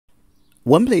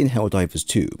When playing HellDivers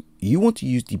 2, you want to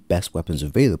use the best weapons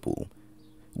available.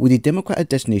 With the Democratic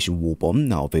Destination War Bomb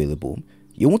now available,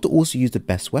 you want to also use the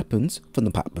best weapons from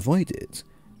the pack provided.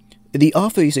 The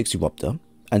R-36 Eruptor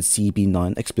and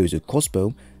CB-9 Explosive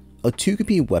Crossbow are two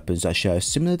competing weapons that share a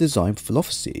similar design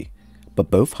philosophy, but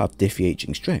both have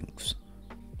differentiating strengths.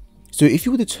 So if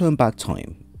you were to turn back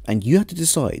time and you had to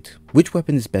decide which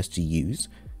weapon is best to use,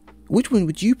 which one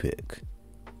would you pick?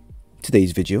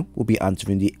 Today's video will be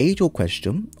answering the age-old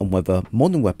question on whether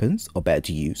modern weapons are better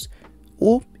to use,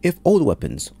 or if older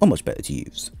weapons are much better to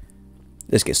use.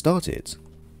 Let's get started.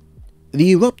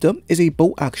 The Eruptor is a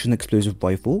bolt-action explosive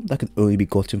rifle that can only be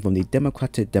gotten from the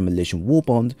Democratic Demolition War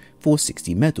Bond for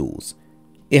 60 medals.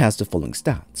 It has the following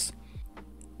stats: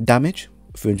 damage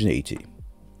 380,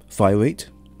 fire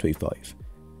rate 25,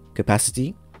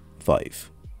 capacity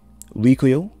 5,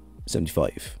 recoil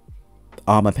 75,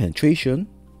 armor penetration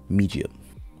medium.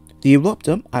 The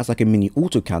Eruptor acts like a mini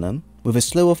autocannon with a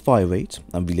slower fire rate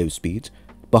and reload speed,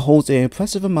 but holds an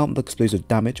impressive amount of explosive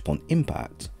damage upon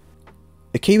impact.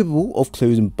 Capable of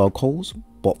closing bug holes,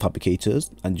 bot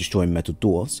fabricators, and destroying metal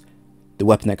doors, the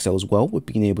weapon excels well with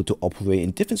being able to operate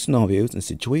in different scenarios and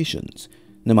situations,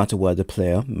 no matter where the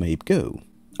player may go.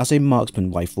 As a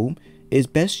marksman rifle, it is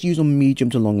best used on medium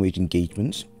to long range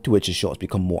engagements, to which the shots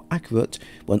become more accurate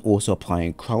when also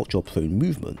applying crouch or prone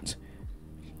movement.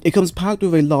 It comes packed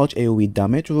with a large AoE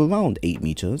damage of around 8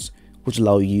 meters, which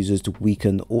allows users to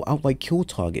weaken or outright kill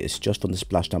targets just from the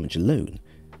splash damage alone.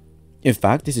 In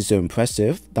fact, this is so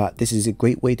impressive that this is a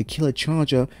great way to kill a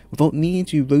charger without needing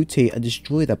to rotate and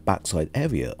destroy their backside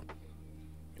area.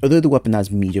 Although the weapon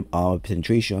has medium armor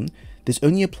penetration, this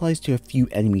only applies to a few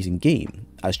enemies in game,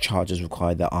 as chargers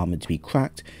require their armor to be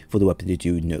cracked for the weapon to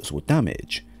do noticeable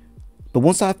damage. But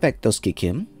once that effect does kick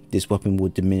in, this weapon will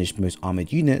diminish most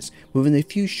armored units within a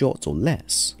few shots or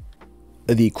less.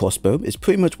 The crossbow is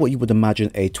pretty much what you would imagine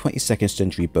a 22nd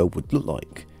century bow would look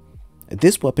like.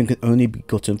 This weapon can only be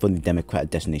gotten from the Democratic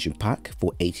Destination pack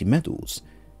for 80 medals.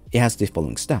 It has the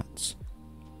following stats: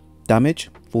 damage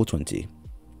 420,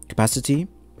 capacity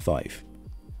 5,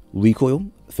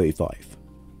 recoil 35,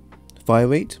 fire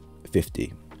rate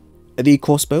 50. The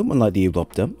crossbow, unlike the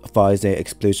Eruptor, fires an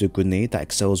explosive grenade that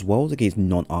excels well against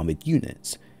non-armored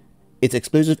units. Its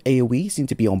explosive AoE seems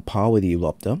to be on par with the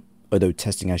Eruptor, although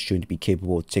testing has shown to be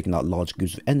capable of taking out large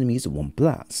groups of enemies in one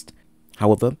blast.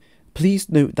 However, please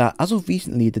note that as of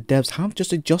recently, the devs have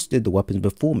just adjusted the weapon's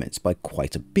performance by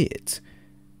quite a bit.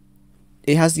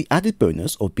 It has the added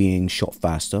bonus of being shot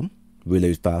faster,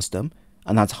 reload faster,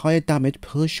 and has higher damage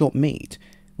per shot made,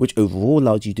 which overall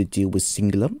allows you to deal with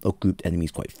singular or grouped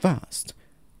enemies quite fast.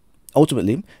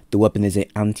 Ultimately, the weapon is an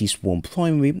anti-swarm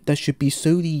primary that should be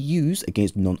solely used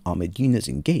against non-armored units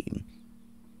in game,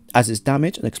 as its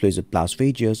damage and explosive blast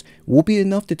radius will be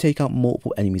enough to take out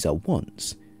multiple enemies at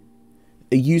once.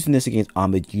 Using this against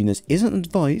armored units isn't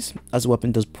advised, as the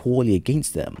weapon does poorly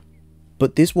against them,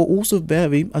 but this will also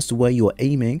vary as to where you are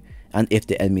aiming and if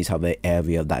the enemies have an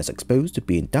area that is exposed to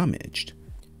being damaged.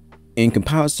 In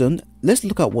comparison, let's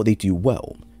look at what they do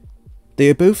well. They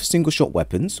are both single shot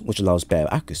weapons, which allows better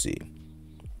accuracy.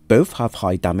 Both have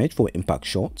high damage for impact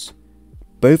shots.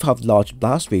 Both have large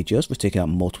blast radius for taking out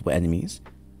multiple enemies.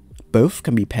 Both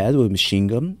can be paired with machine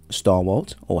gun,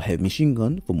 Starwalt, or heavy machine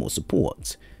gun for more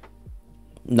support.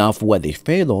 Now for where they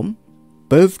fail on,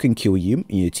 both can kill you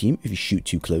in your team if you shoot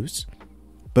too close.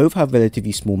 Both have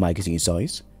relatively small magazine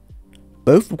size.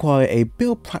 Both require a bit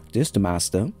of practice to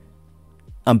master.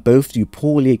 And both do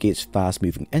poorly against fast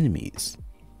moving enemies.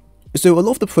 So a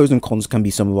lot of the pros and cons can be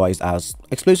summarized as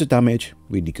explosive damage,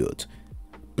 really good.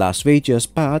 Blast radius,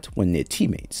 bad when near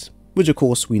teammates, which of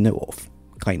course we know of,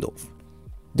 kind of.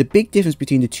 The big difference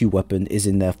between the two weapons is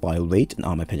in their fire rate and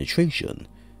armor penetration.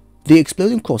 The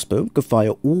exploding crossbow can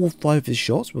fire all 5 of its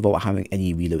shots without having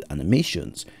any reload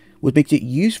animations, which makes it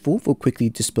useful for quickly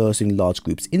dispersing large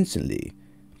groups instantly.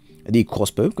 The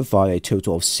crossbow can fire a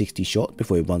total of 60 shots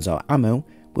before it runs out of ammo,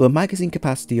 with a magazine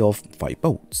capacity of 5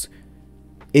 bolts.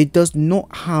 It does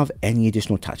not have any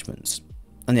additional attachments,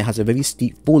 and it has a very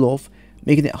steep fall off,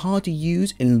 making it hard to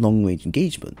use in long range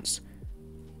engagements.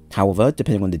 However,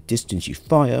 depending on the distance you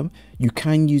fire, you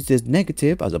can use this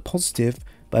negative as a positive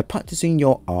by practicing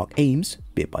your arc aims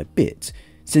bit by bit,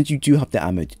 since you do have the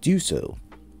ammo to do so.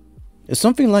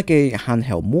 Something like a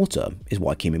handheld mortar is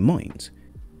what came in mind.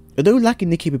 Although lacking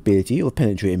the capability of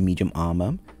penetrating medium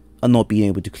armor and not being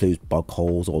able to close bug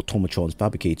holes or automatron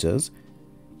fabricators,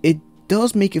 it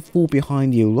does make it fall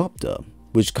behind the Eruptor,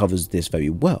 which covers this very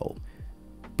well.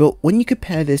 But when you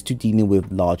compare this to dealing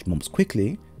with large mobs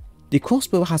quickly, the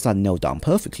crossbow has that nailed down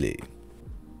perfectly.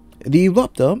 The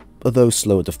Eruptor, although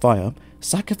slower to fire,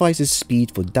 sacrifices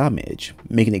speed for damage,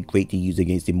 making it great to use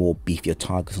against the more beefier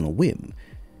targets on a whim.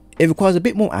 It requires a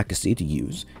bit more accuracy to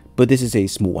use, but this is a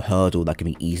small hurdle that can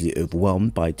be easily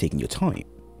overwhelmed by taking your time.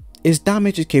 Its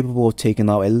damage is capable of taking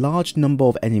out a large number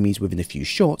of enemies within a few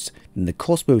shots, then the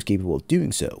crossbow is capable of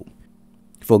doing so.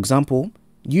 For example,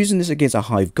 using this against a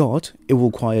hive guard, it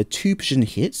will require 2 precision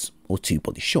hits or 2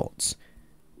 body shots.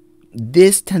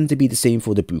 This tends to be the same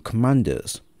for the brute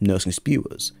commanders, nursing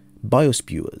spewers,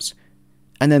 biospewers,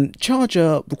 and then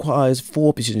charger requires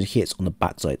 4 precision hits on the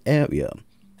backside area,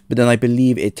 but then I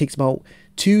believe it takes about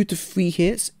 2 to 3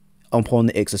 hits upon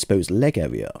its exposed leg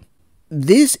area.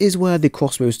 This is where the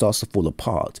crossbow starts to fall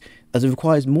apart, as it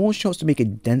requires more shots to make a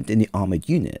dent in the armoured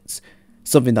units,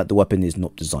 something that the weapon is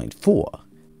not designed for.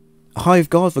 Hive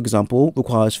Guard, for example,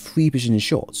 requires 3 precision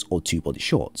shots or 2 body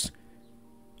shots.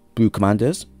 Brute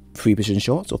Commanders, 3 precision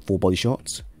shots or 4 body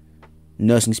shots.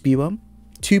 Nursing Spewer,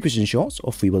 2 precision shots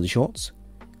or 3 body shots.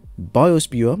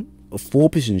 Biospewer, 4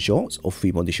 precision shots or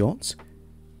 3 body shots.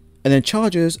 And then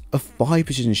chargers are 5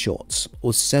 precision shots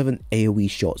or 7 AoE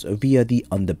shots via the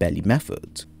underbelly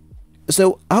method.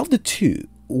 So out of the two,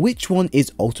 which one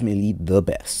is ultimately the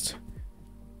best?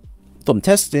 From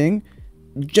testing,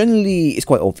 generally it's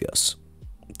quite obvious.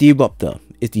 The Eruptor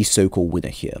is the so-called winner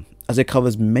here, as it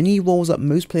covers many roles that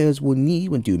most players will need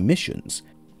when doing missions.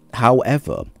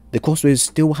 However, the crossbow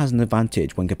still has an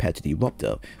advantage when compared to the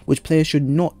Eruptor, which players should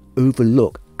not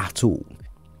overlook at all.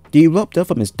 The Eruptor,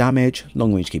 from its damage,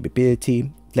 long range capability,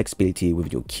 flexibility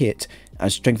with your kit, and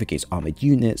strength against armoured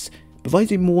units,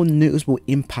 provides a more noticeable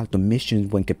impact on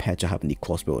missions when compared to having the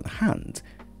crossbow on hand.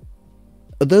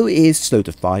 Although it is slow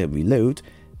to fire and reload,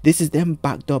 this is then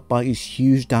backed up by its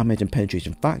huge damage and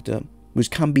penetration factor,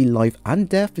 which can be life and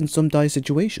death in some dire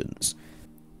situations.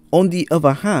 On the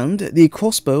other hand, the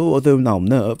crossbow, although now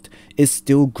nerfed, is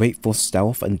still great for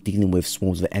stealth and dealing with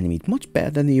swarms of enemies much better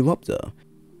than the Eruptor.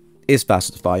 It's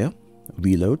faster to fire,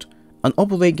 reload, and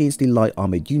operate against the light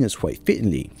armoured units quite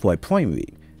fittingly for a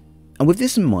primary. And with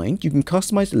this in mind, you can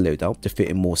customize the loadout to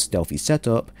fit a more stealthy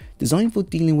setup designed for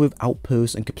dealing with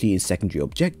outposts and completing secondary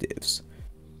objectives.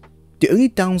 The only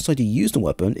downside to use the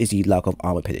weapon is the lack of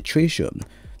armor penetration,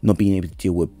 not being able to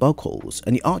deal with bug holes,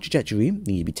 and the arc trajectory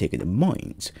need to be taken in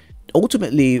mind.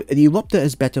 Ultimately, the Eruptor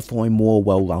is better for a more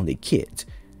well-rounded kit,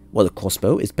 while the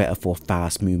crossbow is better for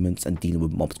fast movements and dealing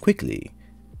with mobs quickly.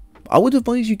 I would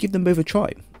advise you give them both a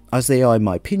try, as they are, in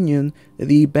my opinion,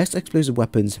 the best explosive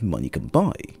weapons money can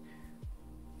buy.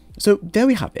 So there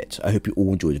we have it. I hope you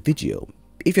all enjoyed the video.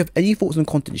 If you have any thoughts on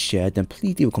the content shared, then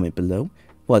please leave a comment below.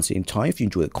 While at the same time, if you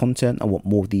enjoy the content and want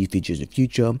more of these videos in the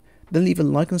future, then leave a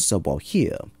like and sub while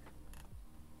here.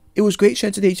 It was great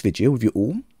sharing today's video with you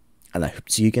all, and I hope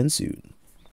to see you again soon.